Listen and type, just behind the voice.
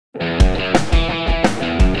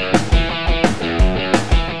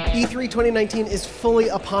E3 2019 is fully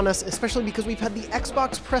upon us, especially because we've had the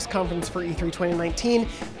Xbox press conference for E3 2019,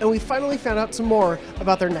 and we finally found out some more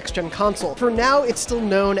about their next-gen console. For now, it's still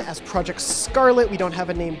known as Project Scarlett. We don't have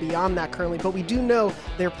a name beyond that currently, but we do know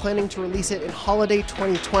they're planning to release it in holiday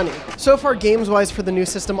 2020. So far, games-wise for the new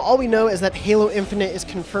system, all we know is that Halo Infinite is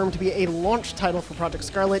confirmed to be a launch title for Project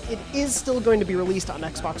Scarlett. It is still going to be released on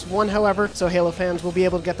Xbox One, however, so Halo fans will be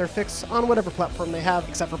able to get their fix on whatever platform they have,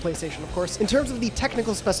 except for PlayStation, of course. In terms of the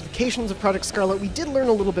technical specifications of Project Scarlett, we did learn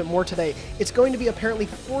a little bit more today. It's going to be apparently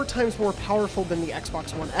 4 times more powerful than the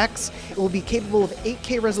Xbox One X. It will be capable of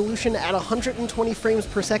 8K resolution at 120 frames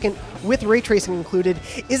per second with ray tracing included.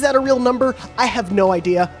 Is that a real number? I have no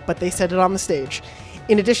idea, but they said it on the stage.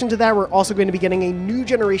 In addition to that, we're also going to be getting a new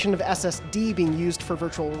generation of SSD being used for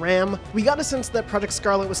virtual RAM. We got a sense that Project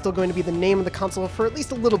Scarlett was still going to be the name of the console for at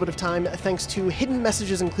least a little bit of time, thanks to hidden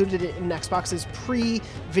messages included in Xbox's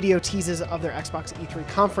pre-video teases of their Xbox E3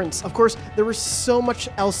 conference. Of course, there was so much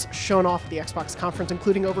else shown off at the Xbox conference,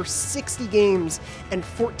 including over 60 games and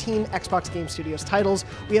 14 Xbox Game Studios titles.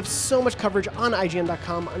 We have so much coverage on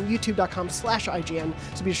IGN.com, on YouTube.com/IGN,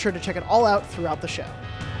 so be sure to check it all out throughout the show.